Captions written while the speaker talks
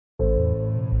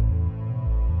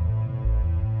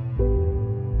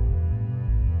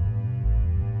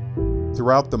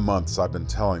Throughout the months I've been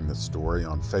telling this story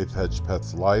on Faith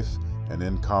Hedgepeth's life and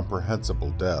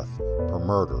incomprehensible death per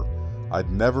murder,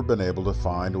 I'd never been able to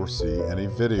find or see any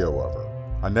video of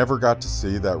her. I never got to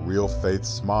see that real Faith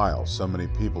smile so many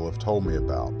people have told me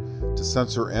about, to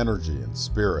sense her energy and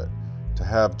spirit, to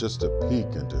have just a peek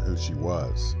into who she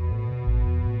was.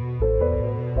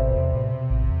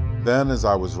 Then, as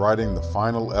I was writing the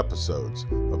final episodes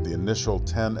of the initial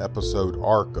 10-episode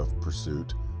arc of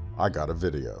Pursuit, I got a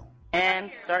video.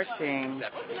 And starting.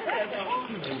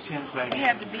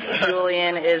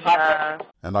 Julian is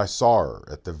And I saw her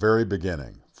at the very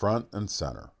beginning, front and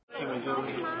center.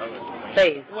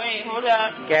 Faith. Wait, hold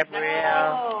up.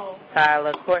 Gabrielle,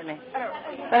 Tyler, Courtney.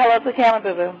 Say hello to the camera,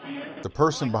 boo-boo. The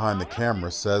person behind the camera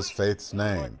says Faith's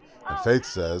name, and Faith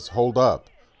says, "Hold up,"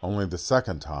 only the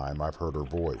second time I've heard her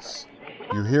voice.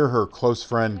 You hear her close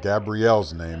friend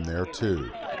Gabrielle's name there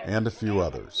too, and a few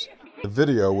others. The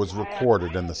video was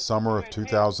recorded in the summer of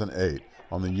 2008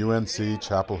 on the UNC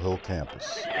Chapel Hill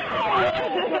campus.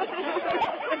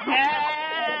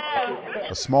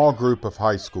 A small group of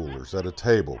high schoolers at a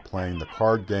table playing the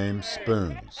card game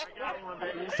Spoons.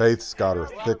 Faith's got her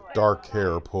thick dark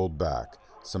hair pulled back,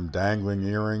 some dangling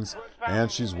earrings, and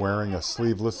she's wearing a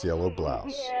sleeveless yellow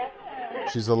blouse.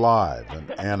 She's alive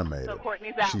and animated.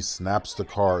 She snaps the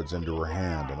cards into her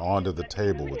hand and onto the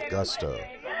table with gusto.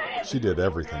 She did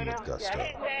everything with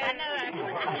gusto.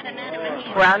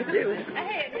 Round two.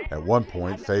 At one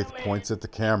point, Faith points at the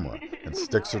camera and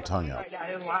sticks her tongue out.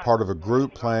 Part of a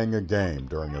group playing a game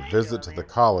during a visit to the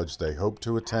college they hope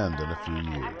to attend in a few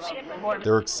years.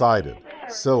 They're excited,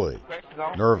 silly,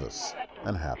 nervous,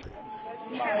 and happy.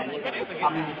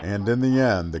 And in the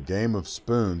end, the game of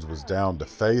Spoons was down to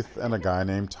Faith and a guy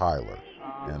named Tyler,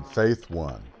 and Faith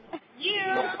won.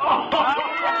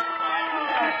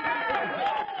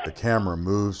 The camera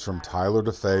moves from Tyler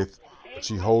to Faith.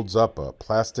 She holds up a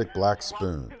plastic black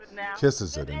spoon,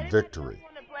 kisses it in victory,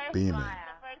 beaming.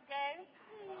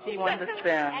 She won the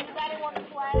spoon.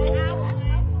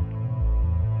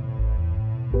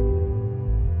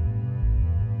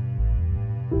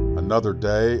 Another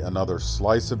day, another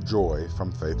slice of joy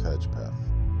from Faith Hedgepeth.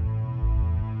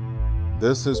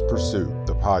 This is Pursuit,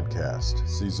 the podcast,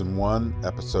 Season 1,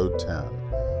 Episode 10,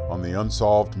 on the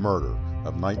unsolved murder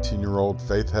of 19-year-old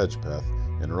Faith Hedgepeth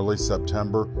in early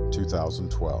September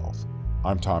 2012.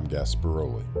 I'm Tom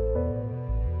Gasparoli.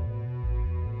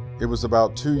 It was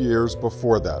about 2 years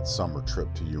before that summer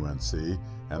trip to UNC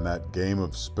and that game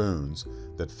of spoons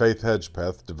that Faith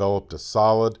Hedgepeth developed a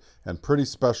solid and pretty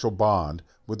special bond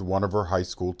with one of her high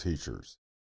school teachers.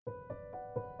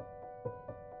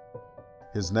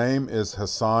 His name is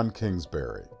Hassan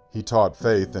Kingsbury. He taught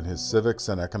Faith in his civics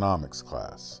and economics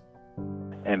class.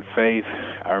 And Faith,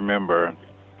 I remember,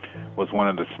 was one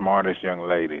of the smartest young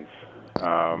ladies.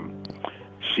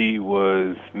 She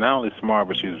was not only smart,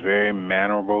 but she was very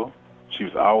mannerable. She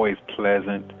was always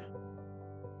pleasant.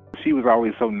 She was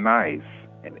always so nice,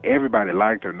 and everybody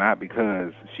liked her, not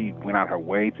because she went out her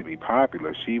way to be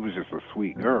popular. She was just a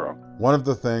sweet girl. One of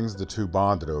the things the two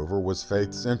bonded over was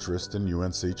Faith's interest in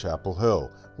UNC Chapel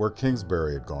Hill, where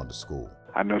Kingsbury had gone to school.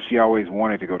 I know she always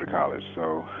wanted to go to college,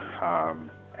 so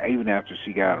even after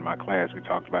she got out of my class, we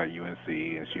talked about UNC,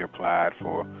 and she applied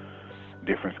for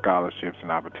different scholarships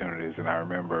and opportunities, and I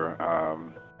remember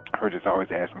her just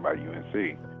always asking about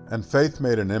UNC. And Faith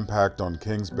made an impact on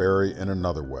Kingsbury in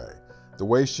another way. The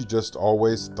way she just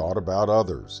always thought about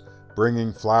others,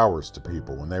 bringing flowers to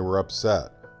people when they were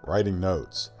upset, writing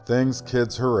notes, things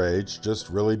kids her age just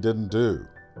really didn't do.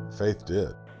 Faith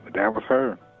did. But that was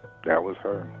her. That was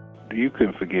her. You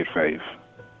couldn't forget Faith.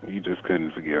 You just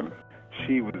couldn't forget her.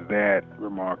 She was that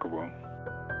remarkable.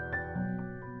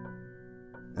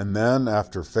 And then,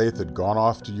 after Faith had gone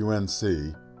off to UNC,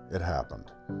 it happened.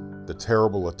 The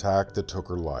terrible attack that took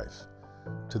her life.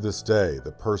 To this day,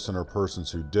 the person or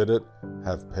persons who did it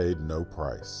have paid no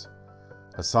price.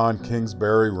 Hassan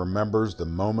Kingsbury remembers the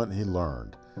moment he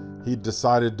learned. He'd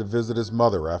decided to visit his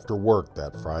mother after work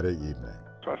that Friday evening.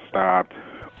 So I stopped,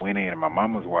 went in, and my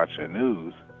mom was watching the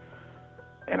news.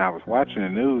 And I was watching the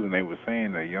news, and they were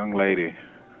saying a young lady,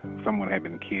 someone had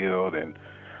been killed, and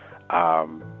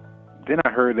then I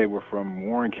heard they were from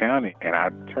Warren County, and I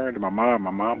turned to my mom.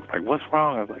 My mom was like, "What's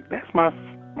wrong?" I was like, "That's my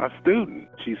student."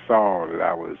 She saw that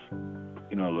I was,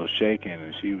 a little shaken,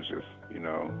 and she was just,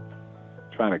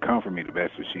 trying to comfort me the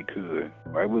best that she could.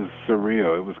 It was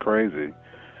surreal. It was crazy.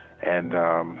 And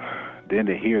then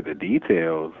to hear the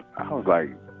details, I was like,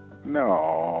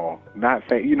 no, not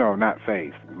Faith. Not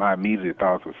Faith. My immediate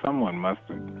thoughts was someone must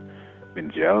have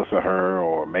been jealous of her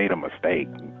or made a mistake,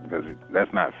 because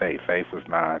that's not Faith. Faith was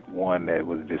not one that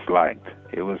was disliked.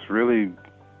 It was really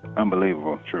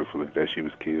unbelievable, truthfully, that she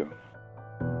was killed.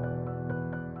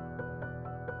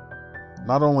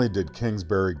 Not only did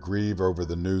Kingsbury grieve over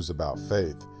the news about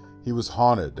Faith, he was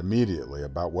haunted immediately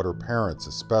about what her parents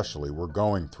especially were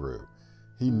going through.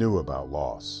 He knew about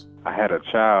loss. I had a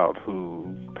child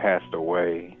who passed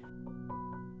away.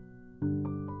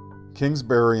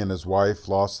 Kingsbury and his wife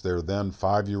lost their then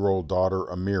 5-year-old daughter,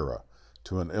 Amira,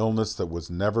 to an illness that was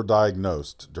never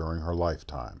diagnosed during her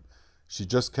lifetime. She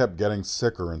just kept getting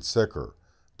sicker and sicker.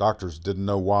 Doctors didn't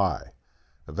know why.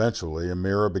 Eventually,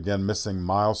 Amira began missing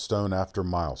milestone after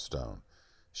milestone.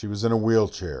 She was in a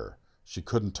wheelchair. She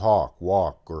couldn't talk,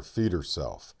 walk, or feed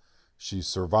herself. She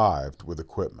survived with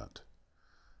equipment.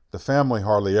 The family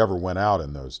hardly ever went out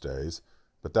in those days,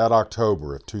 but that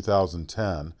October of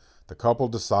 2010, the couple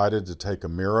decided to take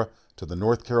Amira to the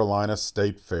North Carolina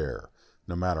State Fair,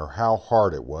 no matter how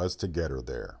hard it was to get her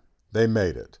there. They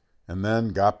made it, and then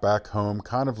got back home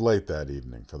kind of late that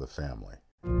evening for the family.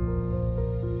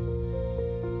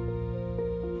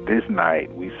 This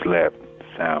night, we slept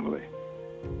soundly.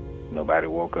 Nobody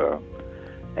woke up.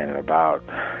 And at about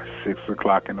 6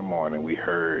 o'clock in the morning, we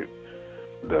heard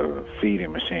the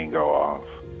feeding machine go off.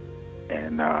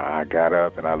 And I got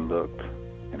up and I looked,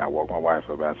 and I woke my wife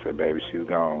up. I said, "Baby, she's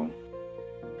gone."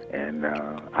 And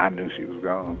I knew she was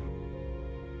gone.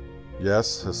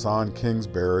 Yes, Hassan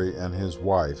Kingsbury and his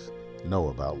wife know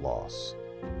about loss.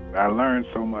 I learned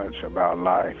so much about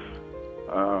life,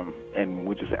 and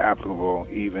which is applicable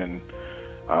even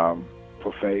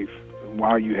for faith.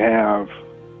 While you have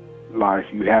life,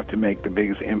 you have to make the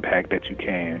biggest impact that you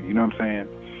can. You know what I'm saying?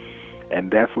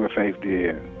 And that's what faith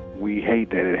did. We hate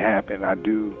that it happened. I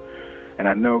do. And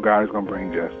I know God is going to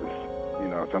bring justice. You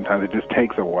know, sometimes it just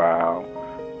takes a while.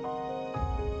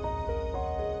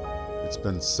 It's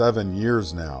been 7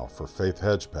 years now for Faith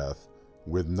Hedgepeth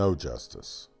with no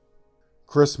justice.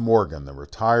 Chris Morgan, the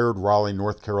retired Raleigh,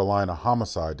 North Carolina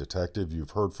homicide detective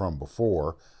you've heard from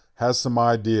before, has some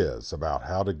ideas about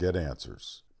how to get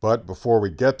answers. But before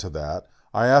we get to that,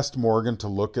 I asked Morgan to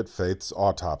look at Faith's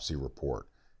autopsy report.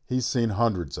 He's seen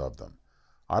hundreds of them.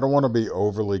 I don't want to be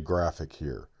overly graphic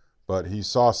here, but he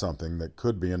saw something that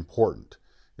could be important.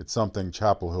 It's something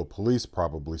Chapel Hill Police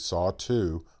probably saw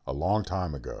too a long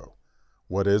time ago.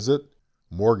 What is it?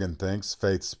 Morgan thinks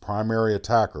Faith's primary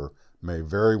attacker may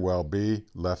very well be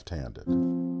left-handed.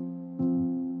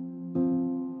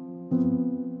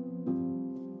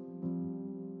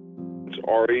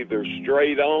 Are either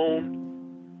straight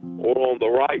on or on the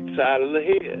right side of the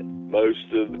head.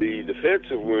 Most of the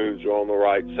defensive wounds are on the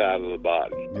right side of the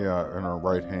body. Yeah, in her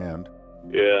right hand.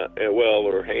 Yeah, and well,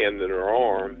 her hand and her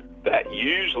arm. That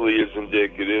usually is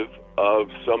indicative of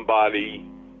somebody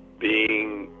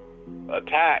being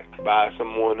attacked by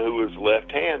someone who is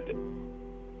left-handed,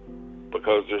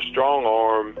 because their strong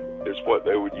arm is what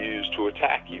they would use to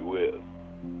attack you with.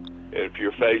 And if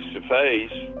you're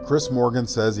face-to-face... Chris Morgan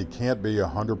says he can't be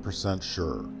 100%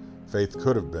 sure. Faith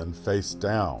could have been face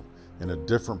down, in a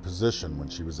different position when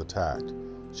she was attacked.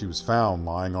 She was found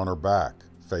lying on her back,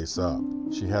 face up.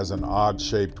 She has an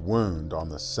odd-shaped wound on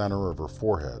the center of her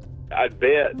forehead. I'd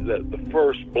bet that the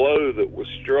first blow that was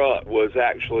struck was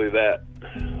actually that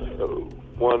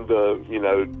one,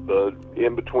 the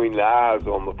in between the eyes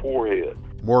on the forehead.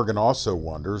 Morgan also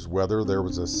wonders whether there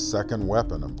was a second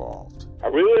weapon involved. I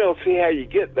really don't see how you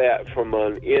get that from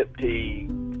an empty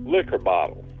liquor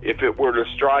bottle. If it were to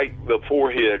strike the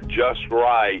forehead just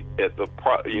right at the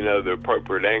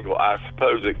appropriate angle, I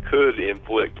suppose it could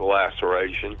inflict a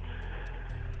laceration.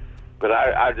 But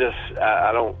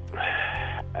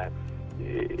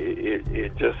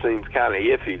it just seems kind of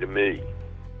iffy to me.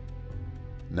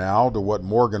 Now to what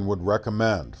Morgan would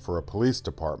recommend for a police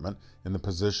department in the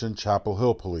position Chapel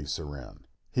Hill Police are in.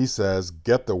 He says,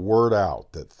 get the word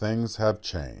out that things have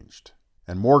changed.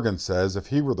 And Morgan says if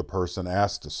he were the person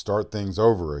asked to start things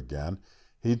over again,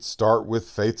 he'd start with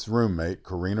Faith's roommate,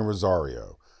 Karina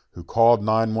Rosario, who called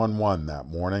 911 that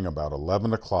morning about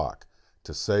 11 o'clock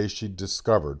to say she'd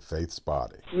discovered Faith's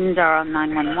body. Durham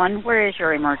 911, where is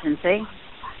your emergency?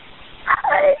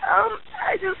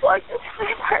 I just walked into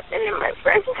my apartment and my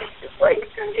friend just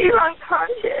completely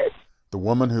unconscious. The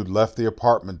woman who'd left the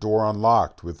apartment door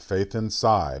unlocked with Faith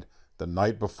inside the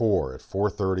night before at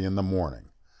 4:30 in the morning.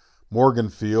 Morgan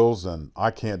feels, and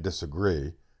I can't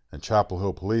disagree, and Chapel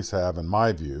Hill Police have, in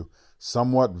my view,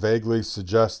 somewhat vaguely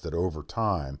suggested over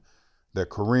time that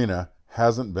Karina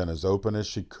hasn't been as open as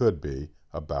she could be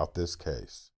about this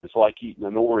case. It's like eating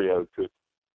an Oreo cookie.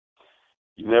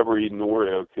 You never eat an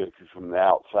Oreo cookie from the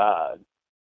outside.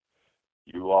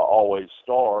 You always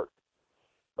start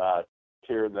by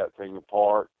tearing that thing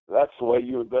apart. That's the way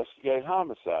you investigate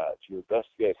homicides. You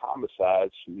investigate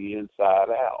homicides from the inside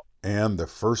out. And the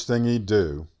first thing he'd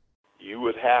do, you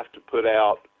would have to put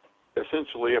out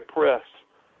essentially a press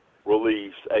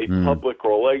release, a public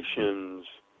relations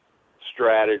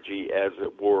strategy, as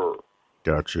it were.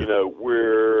 Gotcha. You know,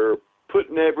 we're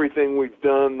putting everything we've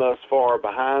done thus far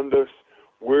behind us.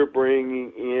 We're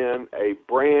bringing in a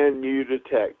brand new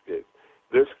detective.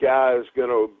 This guy is going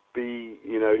to be,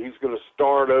 he's going to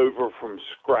start over from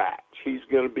scratch. He's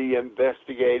going to be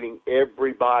investigating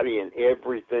everybody and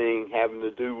everything having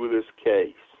to do with this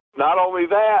case. Not only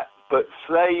that, but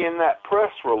say in that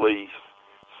press release,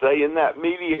 say in that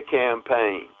media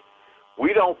campaign,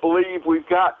 we don't believe we've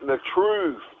gotten the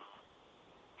truth.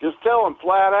 Just tell them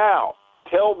flat out.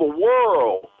 Tell the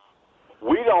world,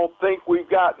 we don't think we've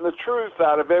gotten the truth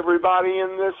out of everybody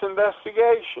in this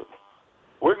investigation.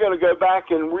 We're going to go back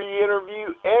and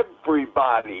re-interview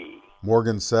everybody.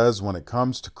 Morgan says when it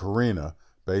comes to Karina,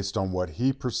 based on what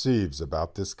he perceives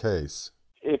about this case,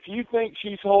 if you think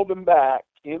she's holding back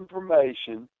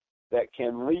information that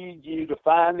can lead you to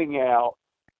finding out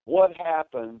what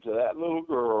happened to that little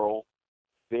girl,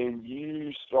 then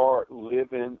you start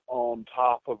living on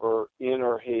top of her, in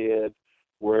her head,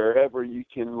 wherever you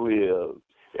can live.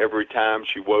 Every time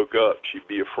she woke up, she'd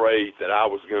be afraid that I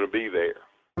was going to be there.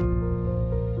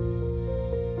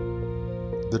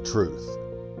 the truth.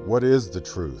 What is the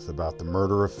truth about the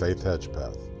murder of Faith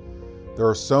Hedgepeth? There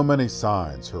are so many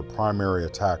signs her primary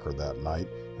attacker that night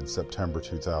in September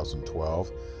 2012,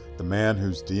 the man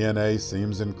whose DNA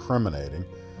seems incriminating,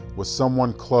 was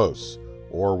someone close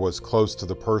or was close to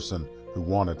the person who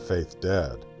wanted Faith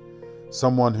dead.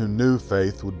 Someone who knew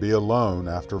Faith would be alone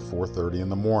after 4:30 in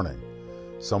the morning.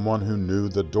 Someone who knew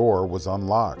the door was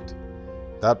unlocked.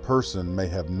 That person may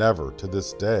have never, to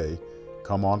this day,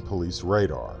 come on police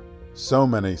radar. So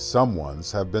many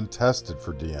someones have been tested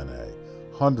for DNA,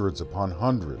 hundreds upon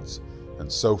hundreds, and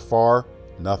so far,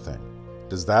 nothing.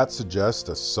 Does that suggest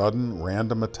a sudden,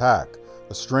 random attack,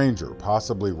 a stranger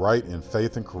possibly right in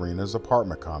Faith and Karina's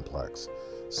apartment complex,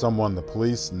 someone the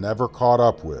police never caught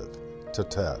up with to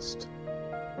test?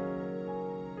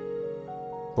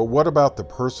 But what about the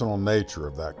personal nature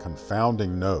of that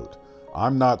confounding note?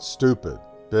 I'm not stupid,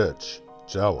 bitch,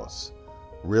 jealous.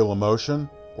 Real emotion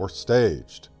or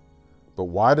staged? But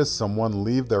why does someone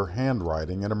leave their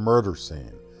handwriting in a murder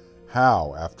scene?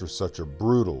 How, after such a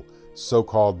brutal,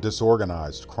 so-called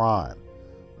disorganized crime?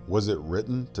 Was it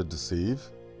written to deceive?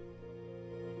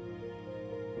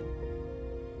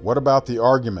 What about the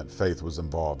argument Faith was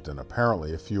involved in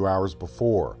apparently a few hours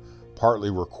before, partly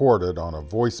recorded on a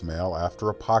voicemail after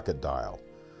a pocket dial?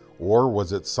 Or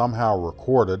was it somehow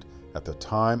recorded at the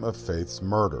time of Faith's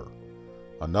murder?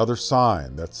 Another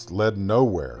sign that's led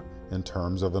nowhere in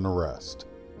terms of an arrest.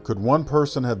 Could one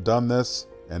person have done this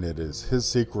and it is his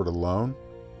secret alone?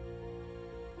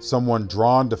 Someone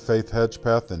drawn to Faith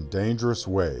Hedgepeth in dangerous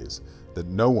ways that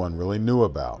no one really knew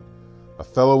about. A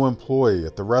fellow employee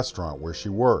at the restaurant where she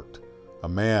worked. A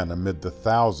man amid the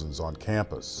thousands on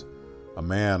campus. A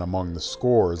man among the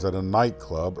scores at a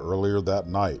nightclub earlier that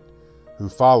night who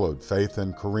followed Faith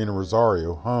and Karina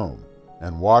Rosario home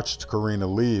and watched Karina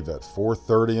leave at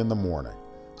 4:30 in the morning.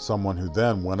 Someone who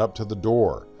then went up to the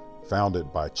door, found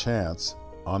it by chance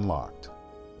unlocked.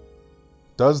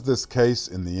 Does this case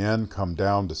in the end come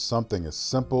down to something as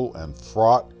simple and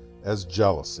fraught as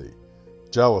jealousy?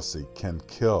 Jealousy can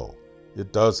kill.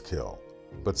 It does kill.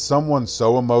 But someone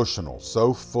so emotional,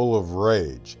 so full of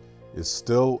rage, is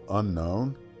still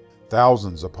unknown?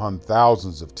 Thousands upon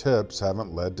thousands of tips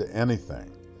haven't led to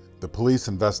anything. The police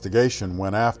investigation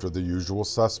went after the usual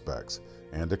suspects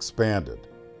and expanded.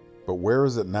 But where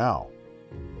is it now?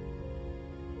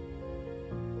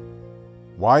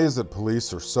 Why is it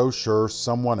police are so sure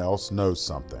someone else knows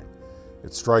something?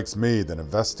 It strikes me that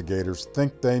investigators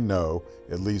think they know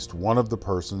at least one of the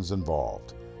persons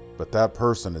involved. But that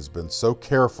person has been so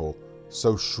careful,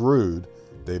 so shrewd,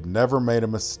 they've never made a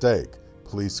mistake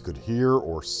police could hear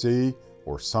or see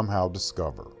or somehow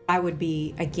discover. I would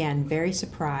be, again, very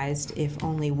surprised if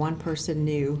only one person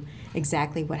knew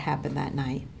exactly what happened that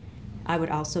night. I would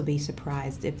also be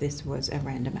surprised if this was a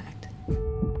random act.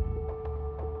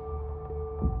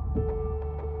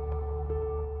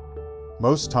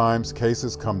 Most times,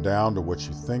 cases come down to what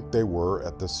you think they were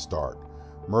at the start.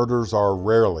 Murders are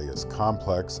rarely as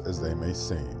complex as they may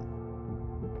seem.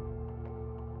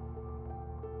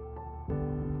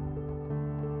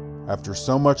 After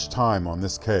so much time on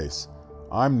this case,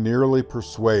 I'm nearly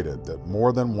persuaded that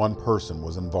more than one person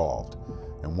was involved,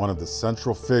 and one of the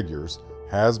central figures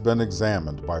has been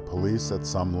examined by police at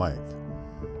some length.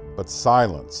 But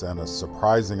silence and a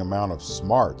surprising amount of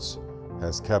smarts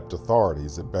has kept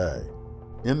authorities at bay.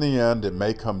 In the end, it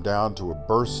may come down to a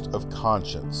burst of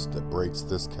conscience that breaks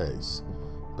this case.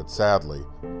 But sadly,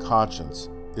 conscience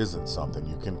isn't something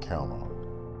you can count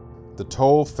on. The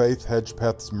toll Faith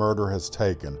Hedgepeth's murder has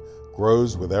taken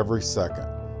grows with every second,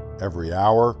 every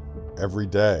hour, every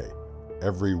day,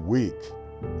 every week,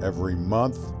 every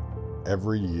month,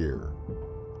 every year.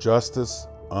 Justice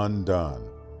undone,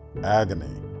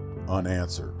 agony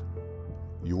unanswered.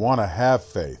 You want to have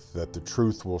faith that the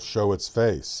truth will show its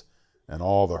face, and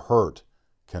all the hurt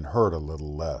can hurt a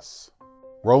little less.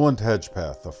 Roland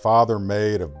Hedgepeth, a father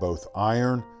made of both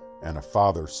iron and a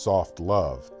father's soft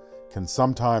love, can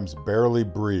sometimes barely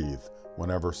breathe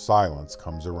whenever silence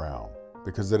comes around,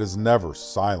 because it is never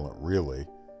silent, really.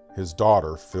 His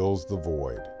daughter fills the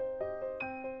void.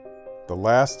 The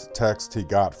last text he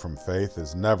got from Faith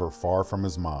is never far from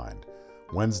his mind.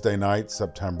 Wednesday night,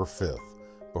 September 5th,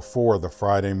 before the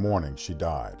Friday morning she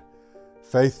died.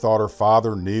 Faith thought her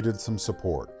father needed some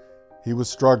support. He was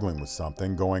struggling with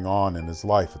something going on in his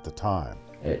life at the time.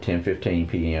 At 10:15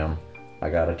 p.m., I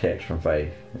got a text from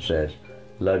Faith. It says,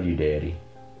 "Love you, Daddy."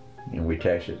 And we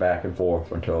texted back and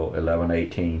forth until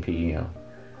 11:18 p.m.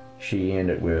 She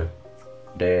ended with,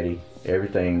 "Daddy,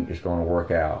 everything is going to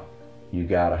work out. You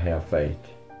gotta have faith."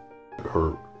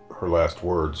 Her last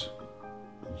words,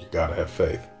 you gotta have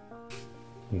faith.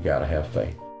 You gotta have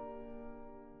faith.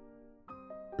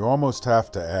 You almost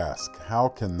have to ask, how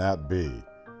can that be,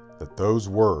 that those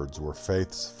words were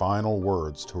Faith's final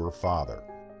words to her father?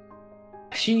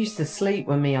 She used to sleep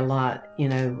with me a lot,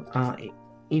 even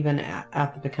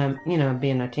after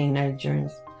being a teenager.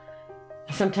 And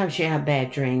sometimes she'd have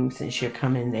bad dreams and she'd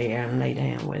come in there and lay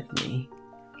down with me.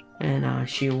 And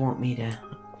she'd want me to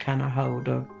kind of hold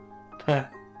her,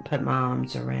 put my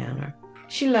arms around her.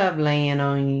 She loved laying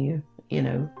on you,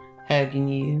 hugging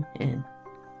you and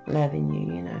loving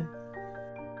you,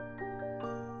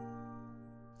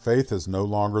 Faith is no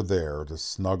longer there to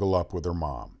snuggle up with her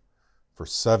mom. For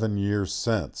 7 years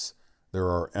since, there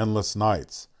are endless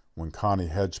nights when Connie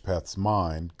Hedgepeth's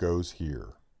mind goes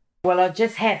here. Well, I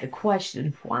just had to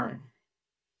question why.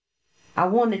 I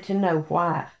wanted to know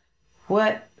why.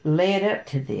 What led up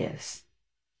to this?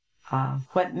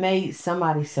 What made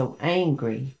somebody so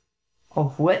angry? Or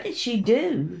what did she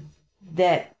do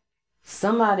that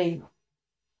somebody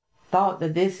thought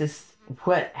that this is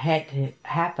what had to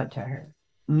happen to her?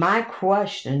 My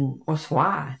question was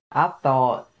why. I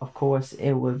thought, of course,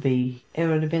 it would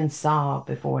have been solved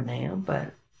before now,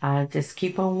 but I just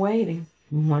keep on waiting.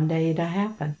 One day it'll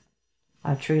happen.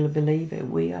 I truly believe it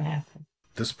will happen.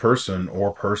 This person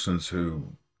or persons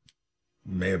who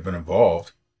may have been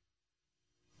involved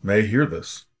may hear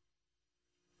this.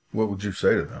 What would you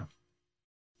say to them?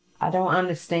 I don't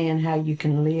understand how you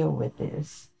can live with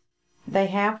this. They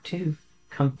have to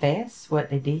confess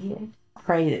what they did. I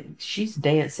pray that she's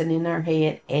dancing in her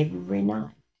head every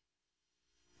night.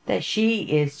 That she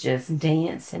is just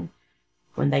dancing.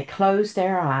 When they close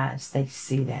their eyes, they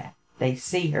see that. They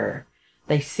see her.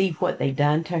 They see what they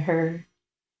done to her.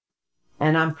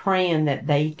 And I'm praying that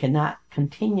they cannot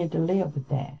continue to live with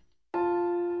that.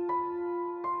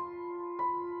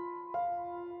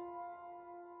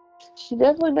 She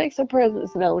definitely makes her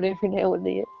presence known every now and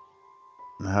then.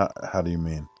 How do you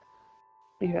mean?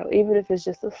 Even if it's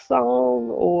just a song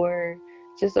or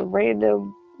just a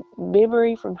random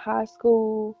memory from high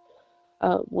school,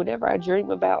 whenever I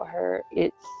dream about her,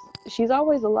 she's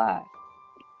always alive.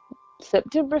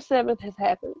 September 7th has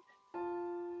happened,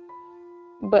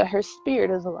 but her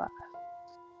spirit is alive.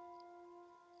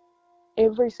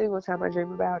 Every single time I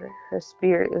dream about her, her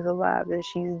spirit is alive, and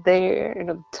she's there, and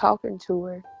I'm talking to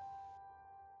her.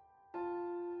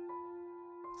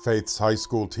 Faith's high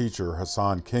school teacher,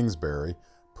 Hassan Kingsbury,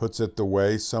 puts it the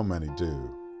way so many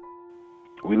do.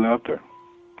 We loved her.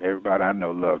 Everybody I know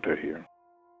loved her here.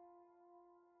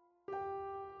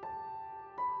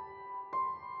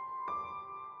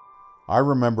 I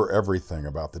remember everything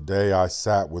about the day I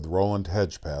sat with Roland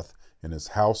Hedgepeth in his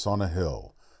house on a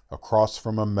hill, across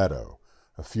from a meadow,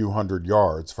 a few hundred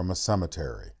yards from a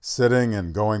cemetery. Sitting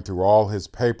and going through all his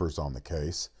papers on the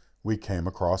case, we came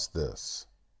across this.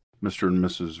 Mr. and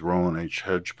Mrs. Roland H.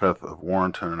 Hedgepeth of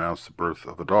Warrenton announced the birth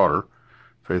of a daughter,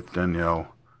 Faith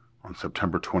Danielle, on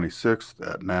September 26th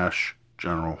at Nash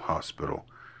General Hospital.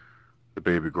 The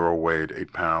baby girl weighed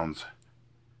 8 pounds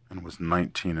and was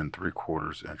 19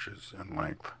 3/4 inches in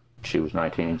length. She was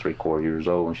 19 3/4 years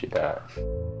old when she died.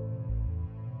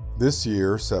 This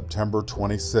year, September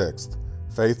 26th,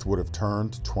 Faith would have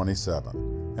turned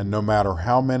 27. And no matter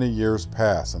how many years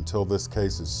pass until this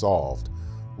case is solved,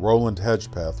 Roland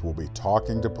Hedgepeth will be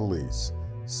talking to police,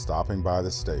 stopping by the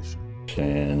station.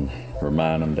 And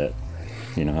remind them that,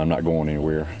 I'm not going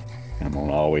anywhere. I'm going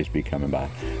to always be coming by.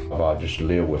 I just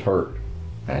live with hurt.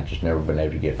 I've just never been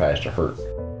able to get past the hurt.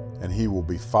 And he will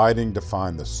be fighting to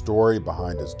find the story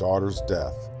behind his daughter's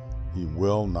death. He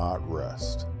will not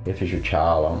rest. If it's your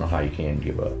child, I don't know how you can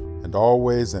give up. And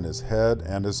always in his head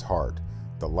and his heart,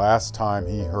 the last time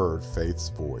he heard Faith's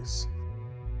voice.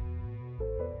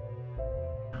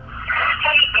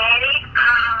 Hey, Daddy,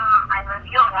 I love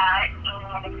you a lot,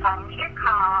 and it's time to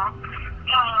call,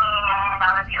 and I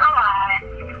love you a lot,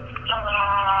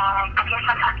 and I guess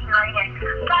I'll talk to you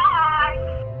later. Bye!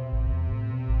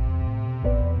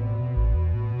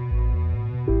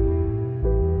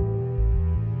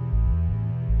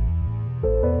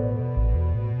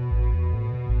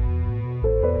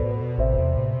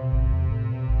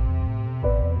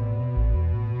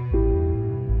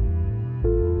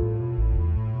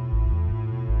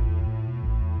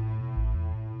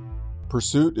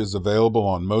 Pursuit is available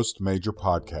on most major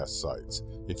podcast sites.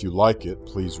 If you like it,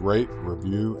 please rate,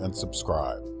 review, and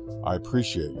subscribe. I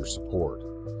appreciate your support.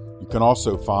 You can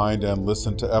also find and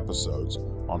listen to episodes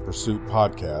on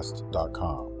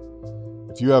pursuitpodcast.com.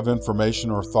 If you have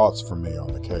information or thoughts from me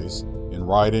on the case, in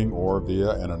writing or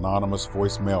via an anonymous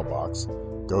voice mailbox,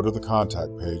 go to the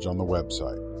contact page on the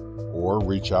website, or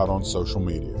reach out on social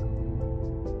media.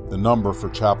 The number for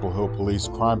Chapel Hill Police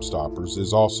Crime Stoppers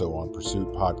is also on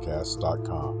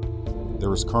pursuitpodcast.com.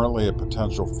 There is currently a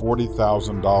potential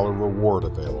 $40,000 reward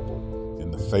available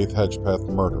in the Faith Hedgepeth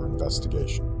murder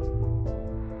investigation.